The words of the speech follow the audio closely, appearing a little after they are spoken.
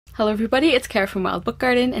Hello everybody, it's Kara from Wild Book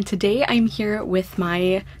Garden, and today I'm here with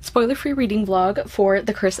my spoiler-free reading vlog for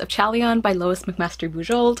The Curse of Chalion by Lois McMaster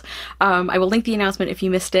Bujold. I will link the announcement if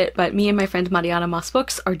you missed it, but me and my friend Mariana Moss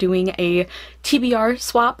Books are doing a TBR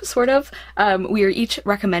swap, sort of. We are each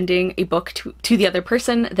recommending a book to the other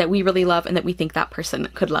person that we really love and that we think that person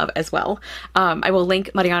could love as well. I will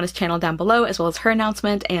link Mariana's channel down below, as well as her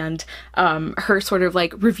announcement and her sort of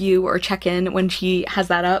like review or check-in when she has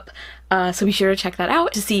that up. So be sure to check that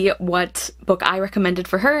out to see what book I recommended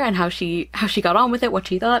for her and how she got on with it, what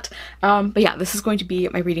she thought. But yeah, this is going to be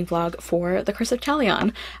my reading vlog for The Curse of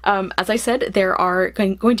Chalion. As I said, there are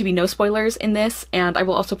going to be no spoilers in this, and I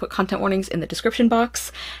will also put content warnings in the description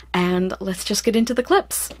box. And let's just get into the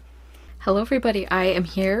clips. Hello everybody, I am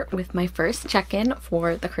here with my first check-in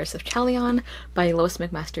for The Curse of Chalion by Lois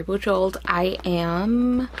McMaster Bujold. I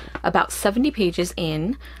am about 70 pages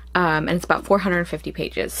in, and it's about 450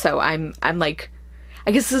 pages, so I'm like,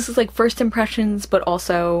 I guess this is like first impressions, but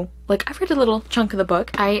also like I've read a little chunk of the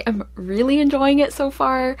book. I am really enjoying it so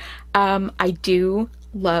far. I do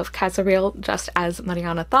love Cazariel, just as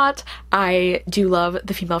Mariana thought. I do love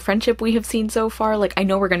the female friendship we have seen so far. Like, I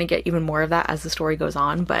know we're going to get even more of that as the story goes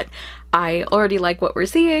on, but I already like what we're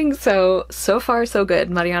seeing, so far so good.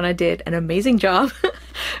 Mariana did an amazing job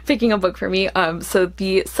picking a book for me. So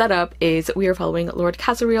the setup is we are following Lord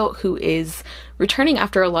Cazariel, who is returning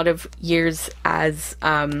after a lot of years as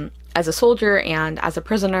a soldier and as a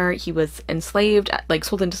prisoner. He was enslaved, like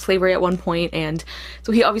sold into slavery at one point, and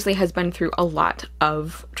so he obviously has been through a lot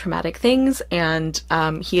of traumatic things, and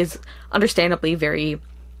he is understandably very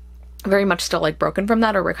much still like broken from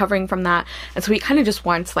that or recovering from that, and so he kind of just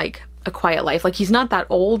wants like a quiet life. Like, he's not that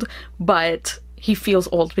old, but he feels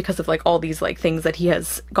old because of like all these like things that he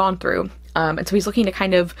has gone through, and so he's looking to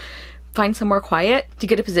kind of find somewhere quiet to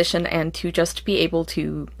get a position and to just be able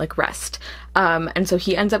to like rest. And so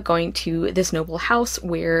he ends up going to this noble house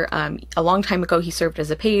where a long time ago he served as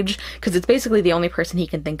a page, because it's basically the only person he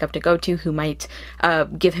can think of to go to who might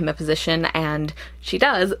give him a position, and she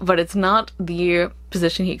does, but it's not the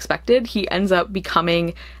position he expected. He ends up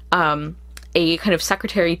becoming a kind of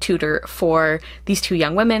secretary tutor for these two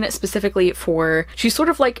young women, specifically for, she's sort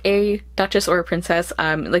of like a duchess or a princess.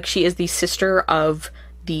 Like, she is the sister of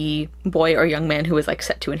the boy or young man who is like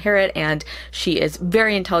set to inherit, and she is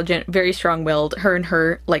very intelligent, very strong-willed. Her and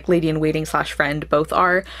her like lady-in-waiting slash friend both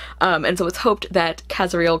are, and so it's hoped that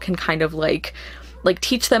Cazariel can kind of like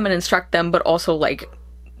teach them and instruct them, but also like,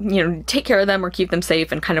 you know, take care of them or keep them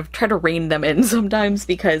safe and kind of try to rein them in sometimes,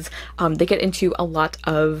 because they get into a lot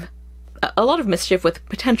of mischief with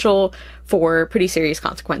potential for pretty serious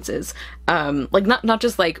consequences. Like not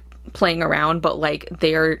just like playing around, but like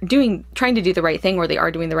they are trying to do the right thing, or they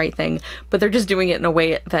are doing the right thing, but they're just doing it in a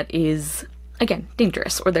way that is, again,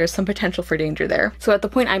 dangerous, or there's some potential for danger there. So at the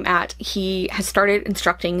point I'm at, he has started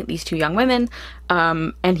instructing these two young women,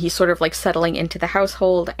 and he's sort of like settling into the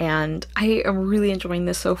household, and I am really enjoying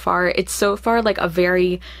this so far. It's so far like a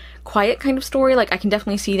very quiet kind of story. Like, I can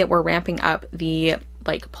definitely see that we're ramping up the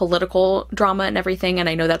like political drama and everything, and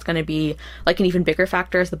I know that's going to be like an even bigger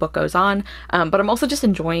factor as the book goes on, but I'm also just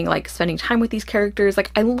enjoying like spending time with these characters. Like,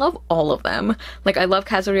 I love all of them. Like, I love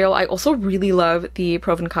Cazariel. I also really love the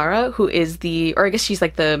Provencara, who is or I guess she's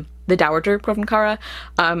like the dowager Provencara,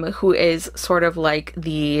 who is sort of like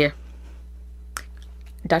the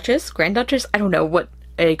duchess, grand duchess, I don't know what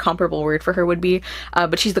a comparable word for her would be,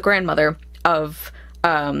 but she's the grandmother of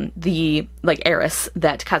the like heiress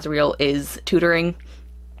that Cazariel is tutoring.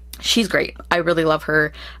 She's great. I really love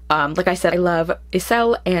her. Like I said, I love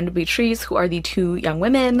Iselle and Beatrice, who are the two young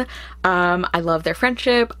women. I love their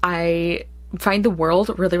friendship. I find the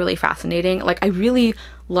world really fascinating. Like, I really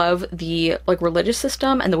love the like religious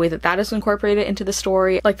system and the way that is incorporated into the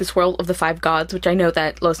story, like this world of the five gods, which I know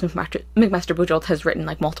that Lois McMaster Bujold has written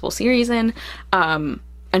like multiple series in.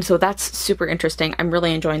 And so that's super interesting. I'm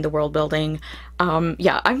really enjoying the world building.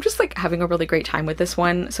 Yeah, I'm just like having a really great time with this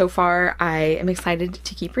one so far. I am excited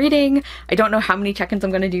to keep reading. I don't know how many check-ins I'm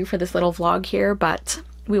going to do for this little vlog here, but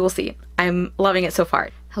we will see. I'm loving it so far.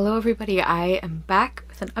 Hello everybody, I am back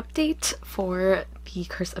with an update for The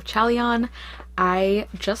Curse of Chalion. I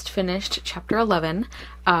just finished chapter 11,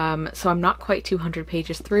 so I'm not quite 200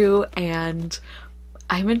 pages through, and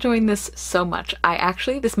I'm enjoying this so much.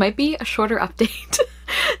 This might be a shorter update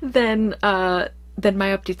than my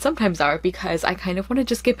updates sometimes are, because I kind of want to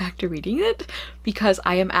just get back to reading it, because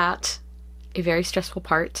I am at a very stressful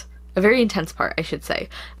part, a very intense part, I should say,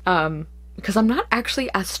 because I'm not actually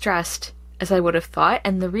as stressed as I would have thought,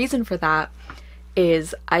 and the reason for that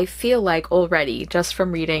is I feel like already, just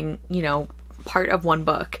from reading, you know, part of one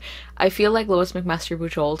book, I feel like Lois McMaster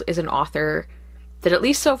Bujold is an author that at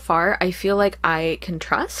least so far I feel like I can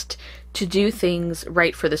trust to do things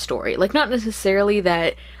right for the story. Like, not necessarily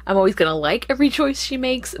that I'm always gonna like every choice she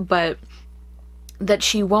makes, but that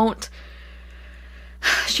she won't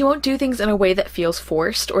do things in a way that feels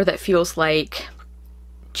forced or that feels like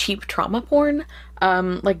cheap trauma porn,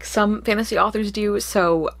 like some fantasy authors do.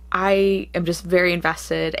 So I am just very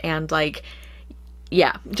invested, and like,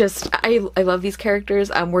 yeah, just I love these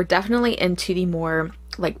characters. We're definitely into the more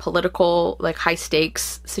like political, like high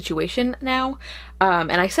stakes situation now.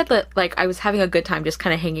 And I said that like I was having a good time just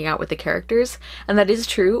kind of hanging out with the characters, and that is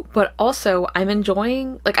true, but also I'm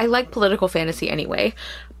enjoying, like, I like political fantasy anyway,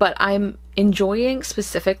 but I'm enjoying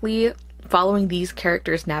specifically following these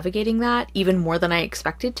characters navigating that even more than I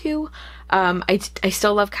expected to. I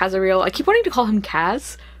still love Kazariel. I keep wanting to call him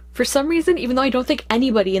Kaz for some reason, even though I don't think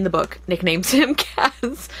anybody in the book nicknames him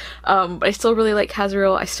Kaz. But I still really like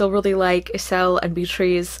Kazariel. I still really like Isel and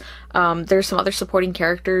Beatrice. There's some other supporting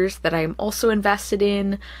characters that I'm also invested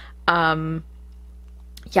in.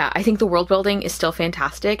 Yeah, I think the world building is still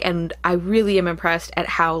fantastic, and I really am impressed at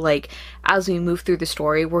how, like, as we move through the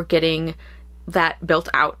story, we're getting that built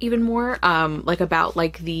out even more, like about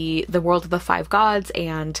like the world of the five gods,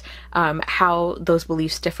 and how those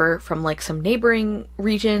beliefs differ from like some neighboring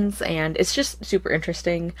regions, and it's just super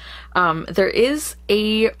interesting. There is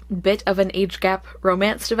a bit of an age gap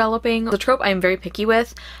romance developing, the trope I'm very picky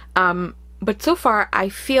with, but so far I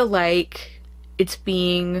feel like it's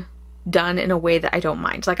being done in a way that I don't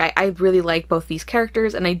mind. Like, I really like both these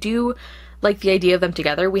characters, and I do like the idea of them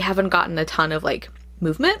together. We haven't gotten a ton of like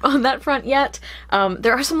movement on that front yet.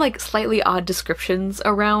 There are some like slightly odd descriptions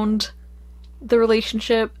around the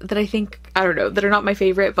relationship that I think, I don't know, that are not my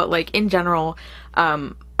favorite, but like in general,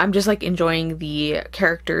 I'm just like enjoying the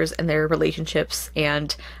characters and their relationships,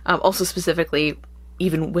 and also specifically,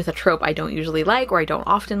 even with a trope I don't usually like or I don't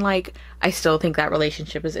often like, I still think that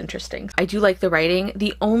relationship is interesting. I do like the writing.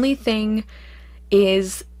 The only thing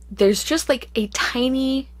is there's just like a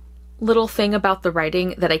tiny little thing about the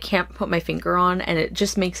writing that I can't put my finger on, and it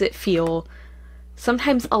just makes it feel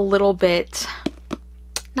sometimes a little bit,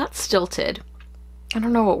 not stilted, I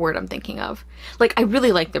don't know what word I'm thinking of. Like, I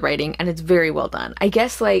really like the writing and it's very well done. I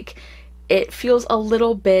guess like it feels a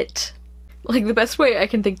little bit, like, the best way I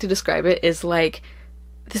can think to describe it is like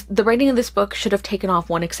the writing of this book should have taken off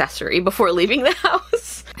one accessory before leaving the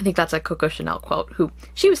house. I think that's a Coco Chanel quote, who,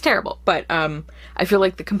 she was terrible, but I feel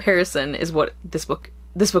like the comparison is what this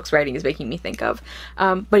book's writing is making me think of.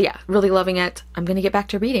 But yeah, really loving it. I'm gonna get back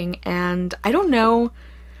to reading, and I don't know,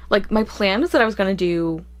 like, my plan was that I was gonna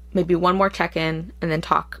do maybe one more check-in and then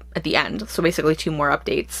talk at the end, so basically 2 more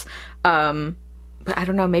updates. But I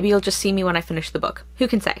don't know, maybe you'll just see me when I finish the book. Who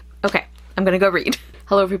can say? Okay, I'm gonna go read.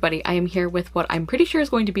 Hello everybody, I am here with what I'm pretty sure is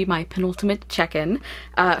going to be my penultimate check-in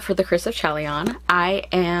for The Curse of Chalion. I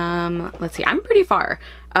am, let's see, I'm pretty far.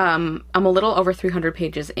 I'm a little over 300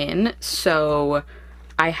 pages in, so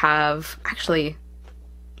I have, actually,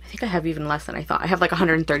 I think I have even less than I thought. I have like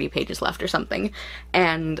 130 pages left or something,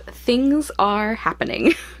 and things are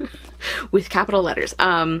happening with capital letters.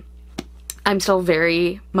 I'm still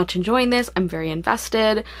very much enjoying this. I'm very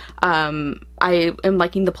invested. I am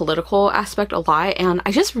liking the political aspect a lot, and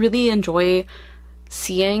I just really enjoy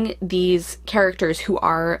seeing these characters who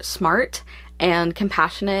are smart and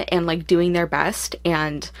compassionate and like doing their best,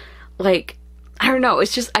 and like, I don't know,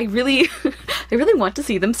 it's just, I really I really want to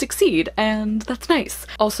see them succeed, and that's nice.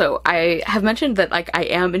 Also, I have mentioned that like I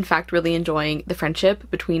am in fact really enjoying the friendship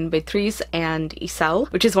between Beatrice and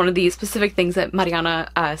Isel, which is one of the specific things that Mariana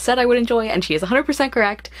said I would enjoy, and she is 100%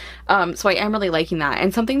 correct. So I am really liking that,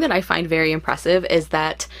 and something that I find very impressive is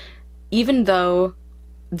that even though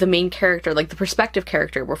the main character, like the perspective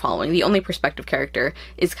character we're following, the only perspective character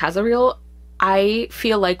is Kazariel, I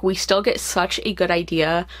feel like we still get such a good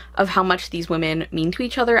idea of how much these women mean to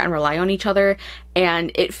each other and rely on each other,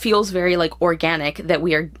 and it feels very like organic that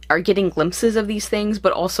we are getting glimpses of these things,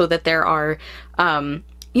 but also that there are,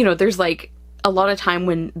 you know, there's like a lot of time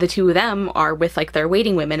when the two of them are with like their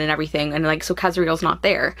waiting women and everything, and like, so Kazariel's not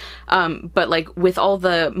there, but like with all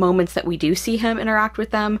the moments that we do see him interact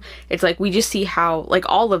with them, it's like we just see how like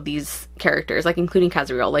all of these characters, like including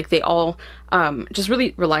Kazariel, like they all just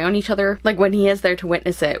really rely on each other. Like when he is there to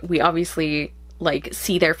witness it, we obviously like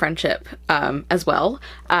see their friendship as well,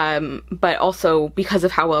 but also because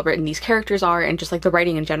of how well written these characters are and just like the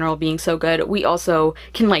writing in general being so good, we also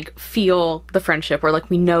can like feel the friendship, or like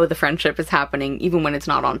we know the friendship is happening even when it's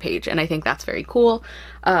not on page, and I think that's very cool.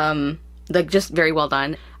 Like just very well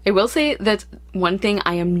done. I will say that one thing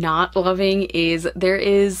I am not loving is there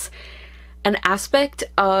is an aspect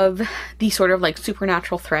of the sort of like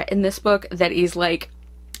supernatural threat in this book that is like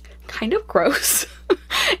kind of gross.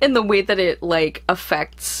 in the way that it like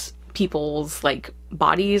affects people's like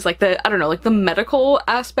bodies, like the, I don't know, like the medical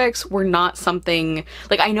aspects were not something,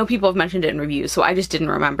 like I know people have mentioned it in reviews, so I just didn't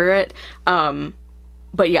remember it.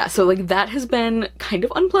 But yeah, so like that has been kind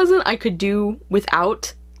of unpleasant. I could do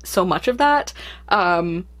without so much of that.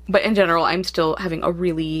 But in general, I'm still having a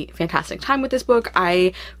really fantastic time with this book.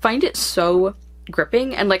 I find it so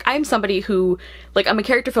gripping, and like I'm somebody who, like, I'm a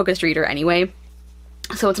character focused reader anyway.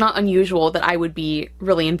 So it's not unusual that I would be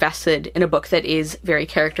really invested in a book that is very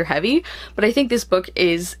character heavy, but I think this book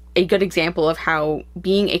is a good example of how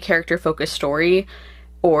being a character focused story,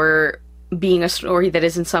 or being a story that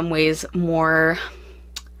is in some ways more,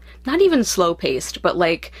 not even slow paced, but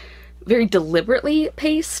like very deliberately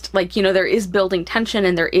paced. Like, you know, there is building tension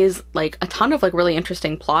and there is like a ton of like really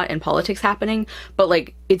interesting plot and politics happening, but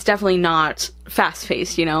like it's definitely not fast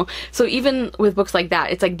paced, you know? So even with books like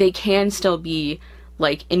that, it's like they can still be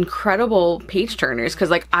like incredible page turners, because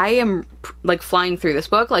like I am like flying through this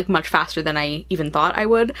book like much faster than I even thought I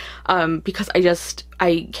would, because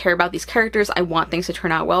I care about these characters. I want things to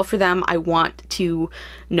turn out well for them. I want to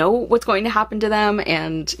know what's going to happen to them,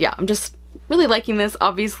 and yeah, I'm just really liking this,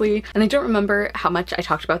 obviously. And I don't remember how much I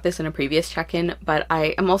talked about this in a previous check-in, but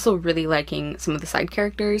I am also really liking some of the side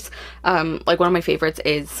characters. Like one of my favorites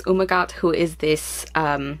is Umagat, who is this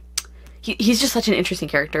he's just such an interesting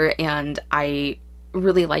character, and I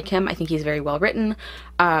really like him. I think he's very well written.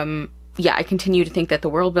 Yeah, I continue to think that the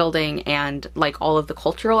world building and like all of the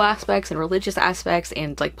cultural aspects and religious aspects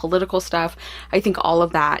and like political stuff, I think all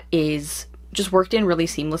of that is just worked in really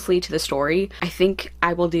seamlessly to the story. I think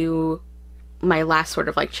I will do my last sort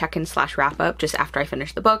of like check-in slash wrap-up just after I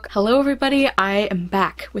finish the book. Hello everybody, I am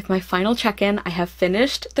back with my final check-in. I have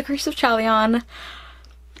finished The Curse of Chalion.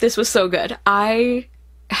 This was so good. I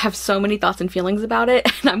have so many thoughts and feelings about it,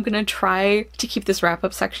 and I'm gonna try to keep this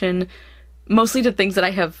wrap-up section mostly to things that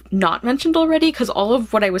I have not mentioned already, because all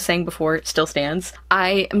of what I was saying before still stands.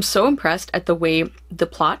 I am so impressed at the way the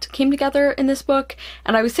plot came together in this book,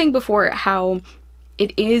 and I was saying before how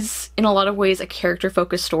it is in a lot of ways a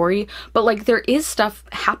character-focused story, but like there is stuff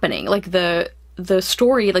happening. Like the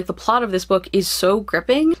story, like the plot of this book is so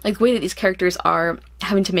gripping. Like the way that these characters are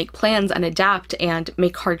having to make plans and adapt and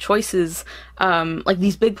make hard choices, like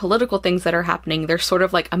these big political things that are happening, there's sort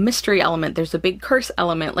of like a mystery element, there's a big curse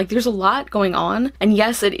element, like there's a lot going on. And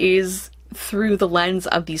yes, it is through the lens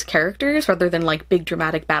of these characters rather than like big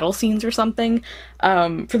dramatic battle scenes or something,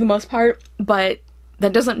 for the most part, but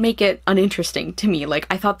that doesn't make it uninteresting to me. Like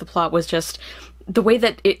I thought the plot was just, the way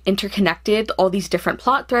that it interconnected all these different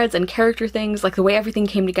plot threads and character things, like the way everything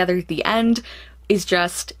came together at the end is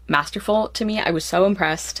just masterful to me. I was so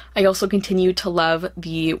impressed. I also continue to love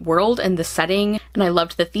the world and the setting, and I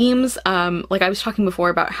loved the themes. Like I was talking before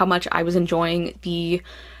about how much I was enjoying the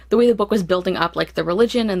way the book was building up like the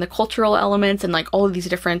religion and the cultural elements and like all of these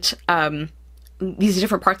different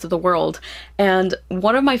parts of the world. And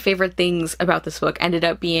one of my favorite things about this book ended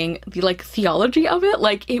up being the like theology of it.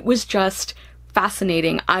 Like it was just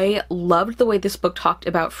fascinating. I loved the way this book talked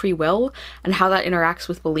about free will and how that interacts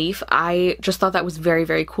with belief. I just thought that was very,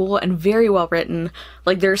 very cool and very well written.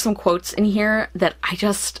 Like there are some quotes in here that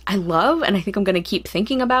I love and I think I'm gonna keep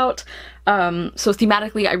thinking about. So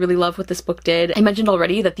thematically, I really love what this book did. I mentioned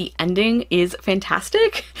already that the ending is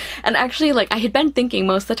fantastic. And actually, like I had been thinking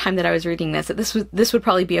most of the time that I was reading this, that this would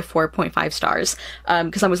probably be a 4.5 stars,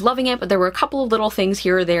 because I was loving it, but there were a couple of little things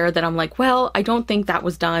here or there that I'm like, well, I don't think that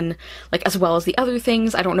was done like as well as the other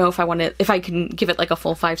things. I don't know if I can give it like a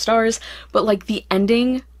full 5 stars, but like the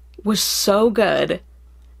ending was so good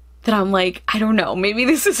that I'm like, I don't know, maybe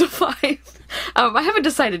this is a 5. I haven't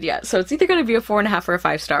decided yet, so it's either going to be a 4.5 or a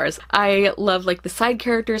 5 stars. I love like the side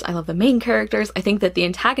characters, I love the main characters. I think that the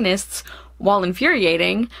antagonists, while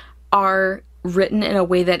infuriating, are written in a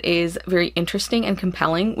way that is very interesting and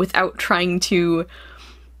compelling without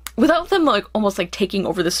them like almost like taking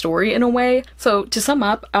over the story in a way. So to sum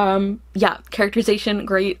up, yeah, characterization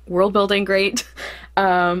great, world building great.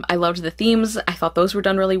 I loved the themes. I thought those were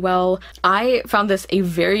done really well. I found this a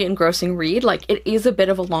very engrossing read. Like it is a bit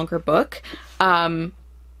of a longer book,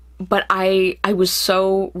 but I was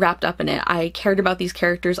so wrapped up in it. I cared about these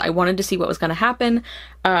characters. I wanted to see what was going to happen.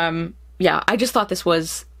 Yeah, I just thought this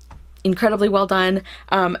was incredibly well done.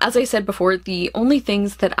 As I said before, the only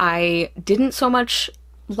things that I didn't so much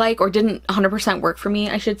like, or didn't 100% work for me,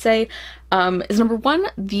 I should say, is number one,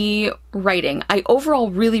 the writing. I overall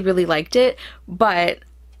really, really liked it, but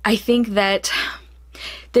I think that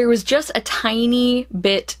there was just a tiny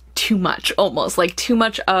bit too too much, almost. Like, too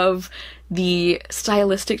much of the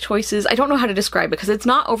stylistic choices. I don't know how to describe it because it's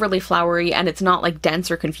not overly flowery and it's not like dense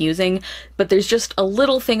or confusing, but there's just a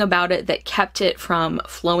little thing about it that kept it from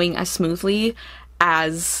flowing as smoothly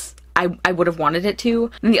as I would have wanted it to.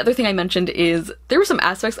 And the other thing I mentioned is there were some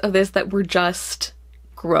aspects of this that were just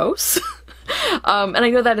gross. And I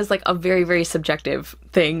know that is like a very, very subjective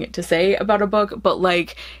thing to say about a book, but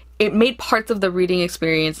like it made parts of the reading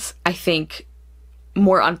experience, I think,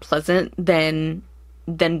 more unpleasant than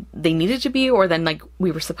they needed to be, or than like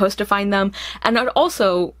we were supposed to find them. And it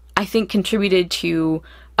also, I think, contributed to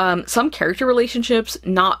some character relationships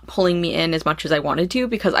not pulling me in as much as I wanted to,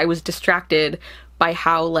 because I was distracted by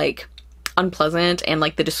how like unpleasant and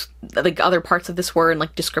like the other parts of this were, and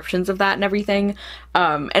like descriptions of that and everything.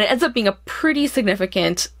 And it ends up being a pretty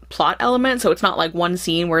significant plot element, so it's not like one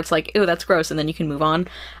scene where it's like, ew, that's gross, and then you can move on.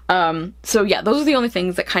 So yeah, those are the only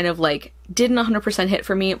things that kind of like didn't 100% hit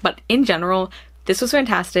for me, but in general, this was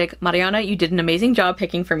fantastic. Mariana, you did an amazing job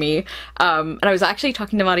picking for me. And I was actually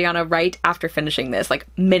talking to Mariana right after finishing this, like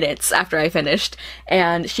minutes after I finished,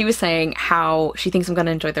 and she was saying how she thinks I'm going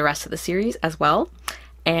to enjoy the rest of the series as well.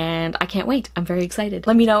 And I can't wait. I'm very excited.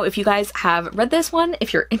 Let me know if you guys have read this one,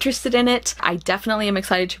 if you're interested in it. I definitely am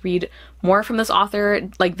excited to read more from this author,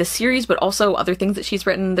 like the series, but also other things that she's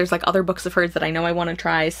written. There's like other books of hers that I know I want to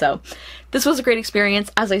try. So this was a great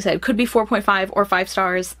experience. As I said, could be 4.5 or 5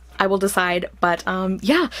 stars. I will decide. But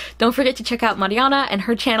yeah, don't forget to check out Mariana and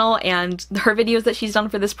her channel and her videos that she's done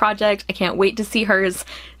for this project. I can't wait to see hers.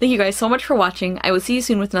 Thank you guys so much for watching. I will see you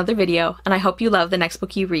soon with another video, and I hope you love the next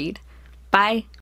book you read. Bye!